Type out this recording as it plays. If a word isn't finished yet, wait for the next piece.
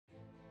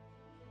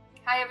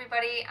Hi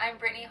everybody, I'm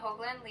Brittany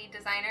Hoagland, lead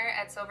designer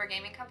at Silver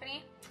Gaming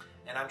Company.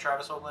 And I'm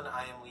Travis Hoagland,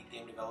 I am lead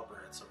game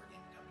developer at Silver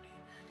Gaming Company.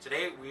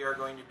 Today we are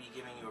going to be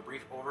giving you a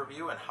brief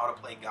overview on how to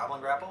play Goblin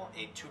Grapple,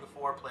 a 2 to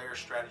 4 player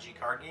strategy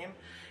card game.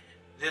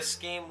 This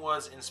game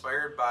was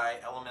inspired by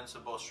elements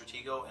of both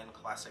Stratego and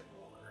Classic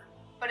War.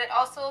 But it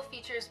also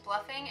features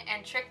bluffing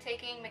and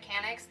trick-taking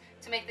mechanics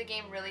to make the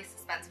game really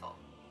suspenseful.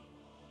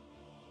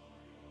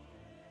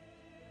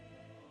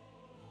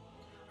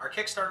 Our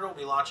Kickstarter will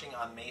be launching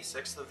on May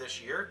 6th of this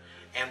year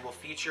and will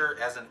feature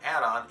as an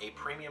add-on a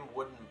premium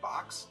wooden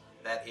box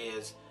that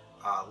is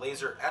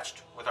laser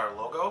etched with our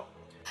logo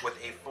with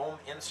a foam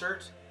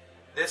insert.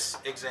 This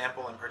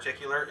example in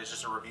particular is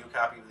just a review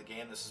copy of the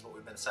game. This is what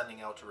we've been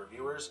sending out to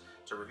reviewers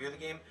to review the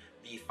game.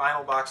 The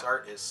final box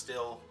art is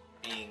still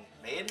being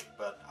made,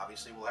 but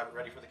obviously we'll have it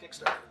ready for the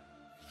Kickstarter.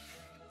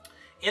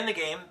 In the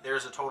game,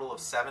 there's a total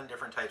of 7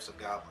 different types of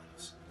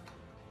goblins.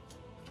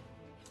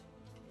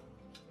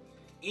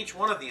 Each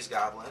one of these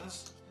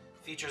goblins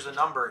features a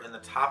number in the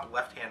top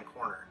left-hand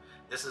corner.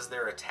 This is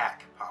their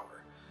attack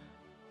power.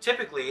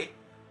 Typically,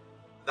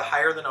 the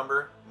higher the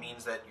number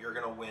means that you're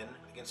going to win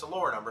against a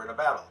lower number in a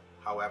battle.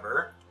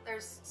 However,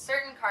 there's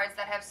certain cards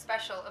that have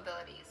special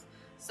abilities.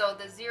 So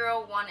the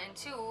 0, 1, and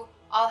 2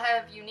 all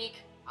have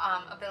unique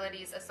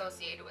abilities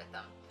associated with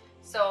them.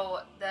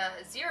 So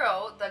the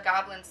 0, the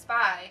Goblin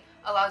Spy,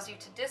 allows you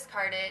to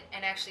discard it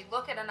and actually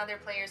look at another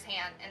player's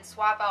hand and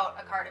swap out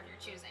a card of your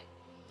choosing.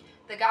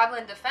 The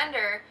Goblin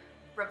Defender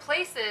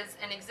replaces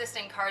an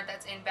existing card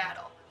that's in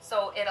battle.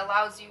 So it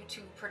allows you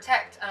to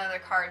protect another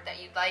card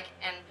that you'd like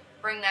and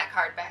bring that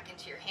card back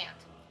into your hand.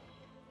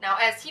 Now,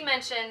 as he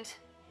mentioned,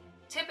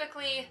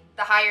 typically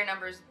the higher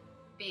numbers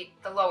beat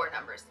the lower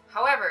numbers.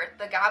 However,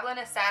 the Goblin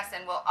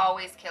Assassin will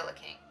always kill a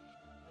king.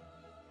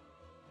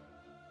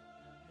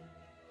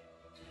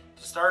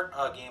 To start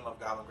a game of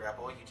Goblin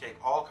Grapple, you take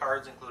all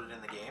cards included in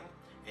the game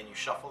and you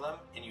shuffle them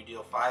and you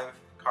deal 5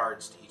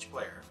 cards to each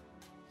player.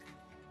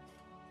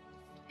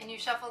 And you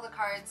shuffle the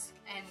cards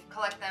and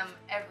collect them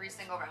every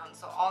single round,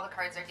 so all the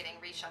cards are getting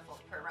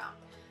reshuffled per round.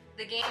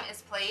 The game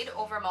is played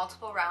over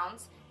multiple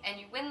rounds, and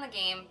you win the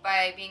game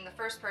by being the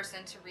first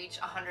person to reach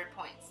 100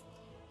 points.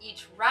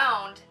 Each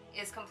round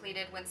is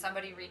completed when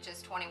somebody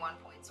reaches 21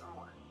 points or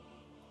more.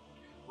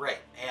 Right,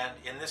 and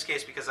in this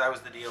case, because I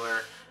was the dealer,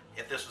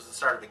 if this was the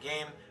start of the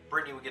game,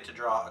 Brittany would get to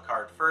draw a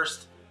card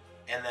first,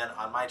 and then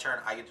on my turn,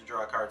 I get to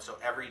draw a card, so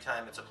every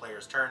time it's a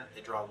player's turn,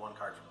 they draw 1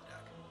 card from the deck.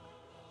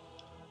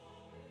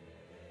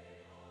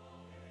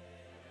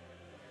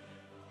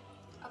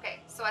 Okay,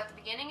 so at the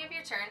beginning of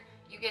your turn,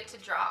 you get to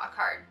draw a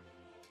card.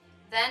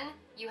 Then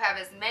you have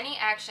as many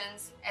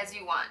actions as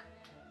you want.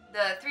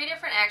 The 3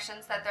 different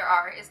actions that there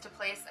are is to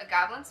place a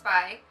Goblin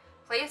Spy,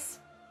 place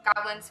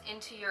goblins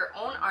into your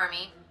own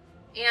army,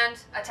 and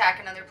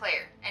attack another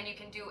player. And you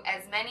can do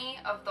as many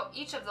of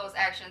each of those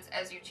actions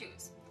as you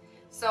choose.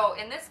 So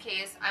in this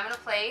case, I'm going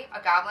to play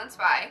a Goblin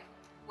Spy,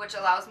 which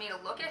allows me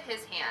to look at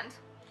his hand.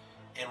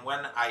 And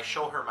when I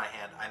show her my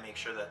hand, I make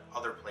sure that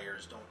other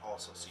players don't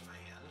also see my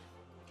hand.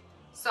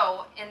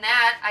 So in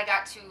that, I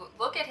got to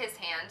look at his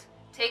hand,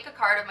 take a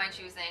card of my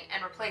choosing,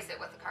 and replace it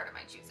with a card of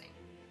my choosing.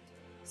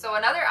 So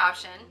another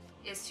option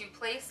is to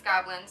place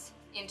goblins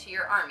into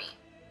your army.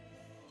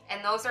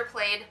 And those are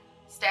played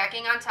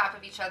stacking on top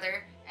of each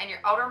other, and your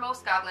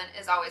outermost goblin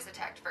is always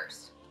attacked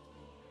first.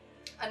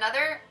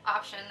 Another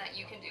option that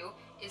you can do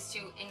is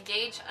to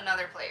engage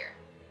another player.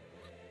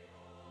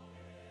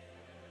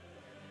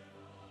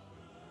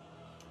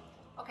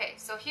 Okay,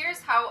 so here's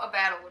how a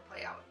battle would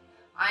play out.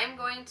 I'm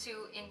going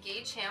to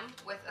engage him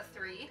with a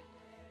 3.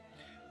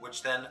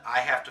 Which then I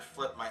have to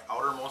flip my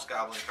outermost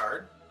goblin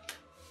card.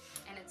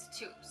 And it's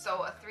 2.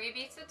 So a 3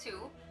 beats a 2.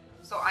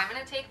 So I'm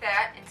going to take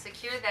that and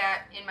secure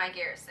that in my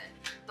garrison.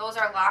 Those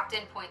are locked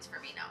in points for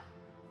me now.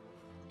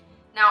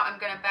 Now I'm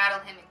going to battle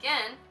him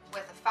again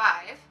with a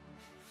 5.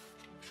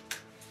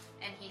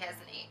 And he has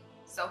an 8.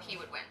 So he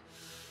would win.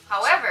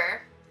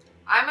 However,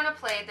 I'm going to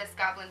play this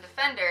Goblin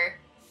Defender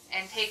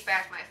and take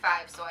back my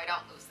 5 so I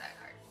don't lose that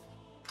card.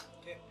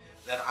 Okay.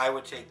 Then I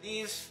would take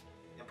these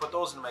and put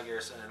those into my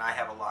garrison, and I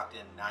have a locked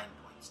in 9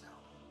 points now.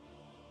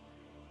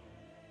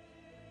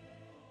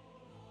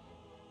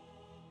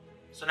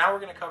 So now we're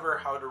going to cover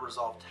how to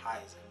resolve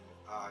ties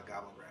in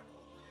Goblin Grapple.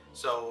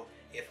 So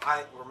if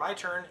it were my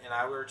turn and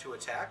I were to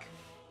attack,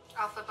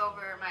 I'll flip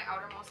over my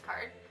outermost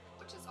card,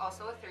 which is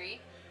also a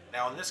 3.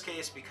 Now in this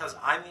case, because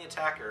I'm the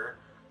attacker,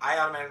 I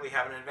automatically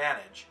have an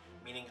advantage,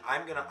 meaning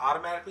I'm going to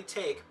automatically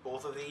take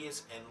both of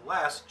these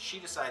unless she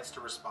decides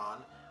to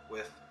respond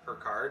with her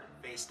card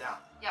face down.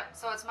 Yep,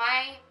 so it's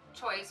my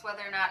choice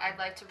whether or not I'd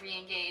like to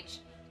re-engage,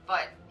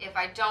 but if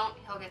I don't,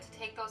 he'll get to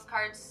take those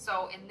cards.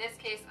 So in this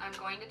case, I'm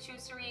going to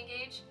choose to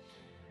re-engage.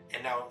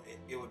 And now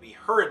it would be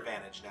her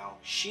advantage now.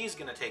 She's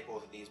going to take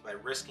both of these by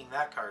risking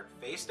that card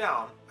face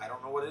down. I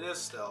don't know what it is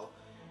still.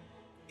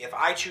 If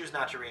I choose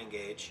not to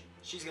re-engage,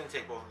 she's going to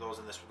take both of those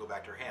and this will go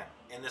back to her hand.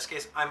 In this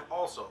case, I'm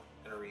also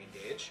going to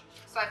re-engage.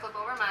 So I flip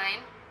over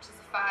mine, which is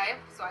a 5,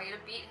 so I get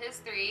to beat his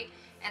 3,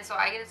 and so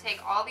I get to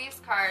take all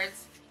these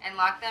cards and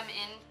lock them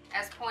in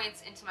as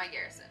points into my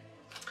garrison.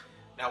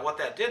 Now what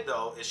that did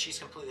though is she's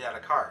completely out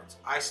of cards.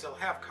 I still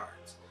have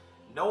cards.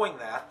 Knowing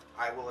that,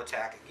 I will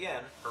attack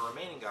again her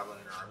remaining goblin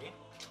in her army.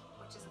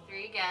 Which is a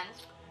 3 again.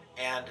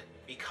 And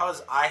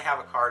because I have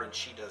a card and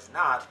she does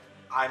not,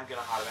 I'm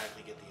going to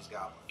automatically get these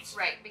goblins.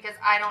 Right, because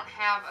I don't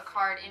have a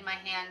card in my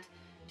hand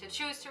to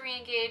choose to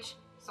re-engage,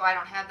 so I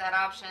don't have that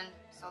option,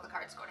 so the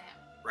cards go to him.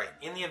 Right.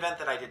 In the event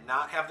that I did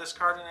not have this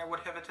card and I would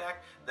have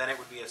attacked, then it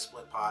would be a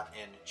split pot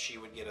and she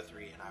would get a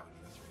 3 and I would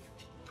get a 3.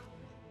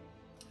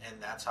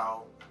 And that's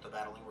how the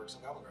battling works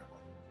in Goblin Grapple.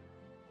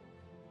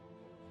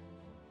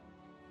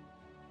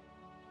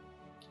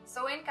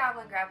 So in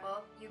Goblin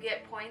Grapple, you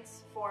get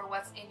points for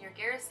what's in your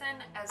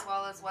garrison as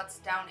well as what's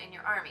down in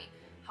your army.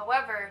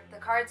 However, the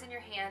cards in your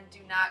hand do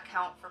not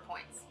count for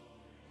points.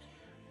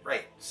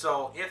 Right.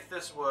 So if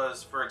this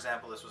was, for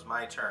example, this was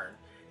my turn,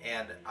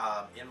 and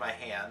in my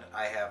hand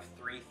I have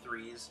 3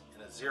 3s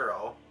and a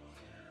 0,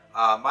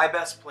 my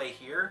best play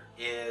here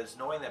is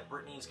knowing that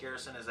Brittany's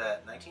garrison is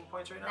at 19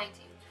 points right now.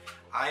 19.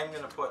 I am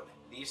going to put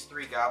these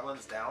 3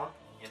 goblins down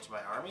into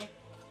my army,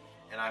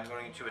 and I'm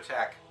going to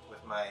attack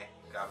with my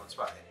Goblin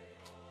Spy.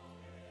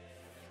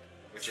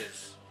 Which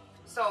is...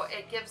 So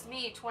it gives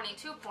me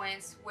 22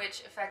 points,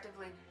 which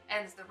effectively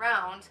ends the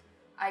round.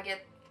 I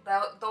get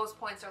those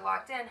points are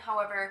locked in.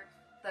 However,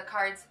 the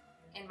cards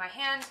in my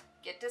hand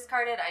get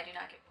discarded. I do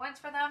not get points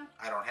for them.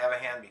 I don't have a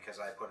hand because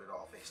I put it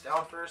all face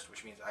down first,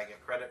 which means I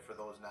get credit for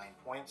those 9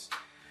 points,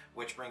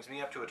 which brings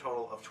me up to a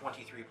total of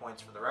 23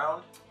 points for the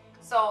round.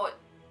 So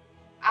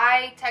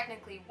I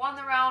technically won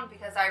the round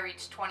because I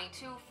reached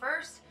 22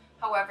 first.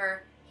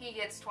 However, he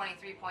gets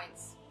 23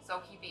 points,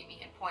 so he beat me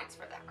in points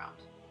for that round.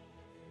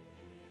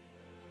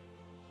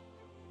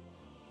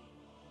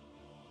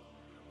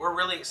 We're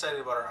really excited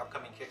about our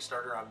upcoming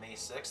Kickstarter on May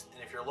 6th,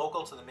 and if you're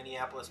local to the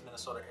Minneapolis,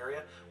 Minnesota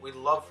area, we'd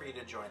love for you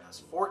to join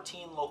us.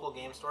 14 local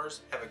game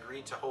stores have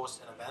agreed to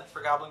host an event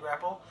for Goblin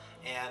Grapple,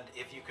 and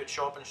if you could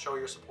show up and show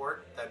your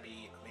support, that'd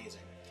be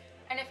amazing.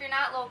 And if you're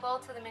not local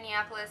to the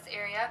Minneapolis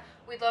area,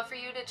 we'd love for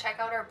you to check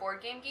out our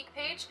Board Game Geek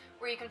page,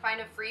 where you can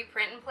find a free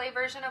print and play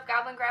version of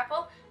Goblin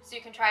Grapple, so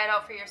you can try it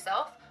out for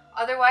yourself.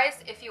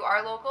 Otherwise, if you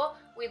are local,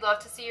 we'd love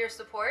to see your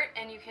support,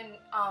 and you can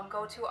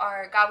go to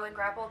our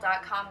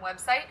goblingrapple.com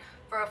website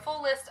for a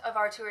full list of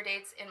our tour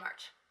dates in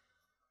March.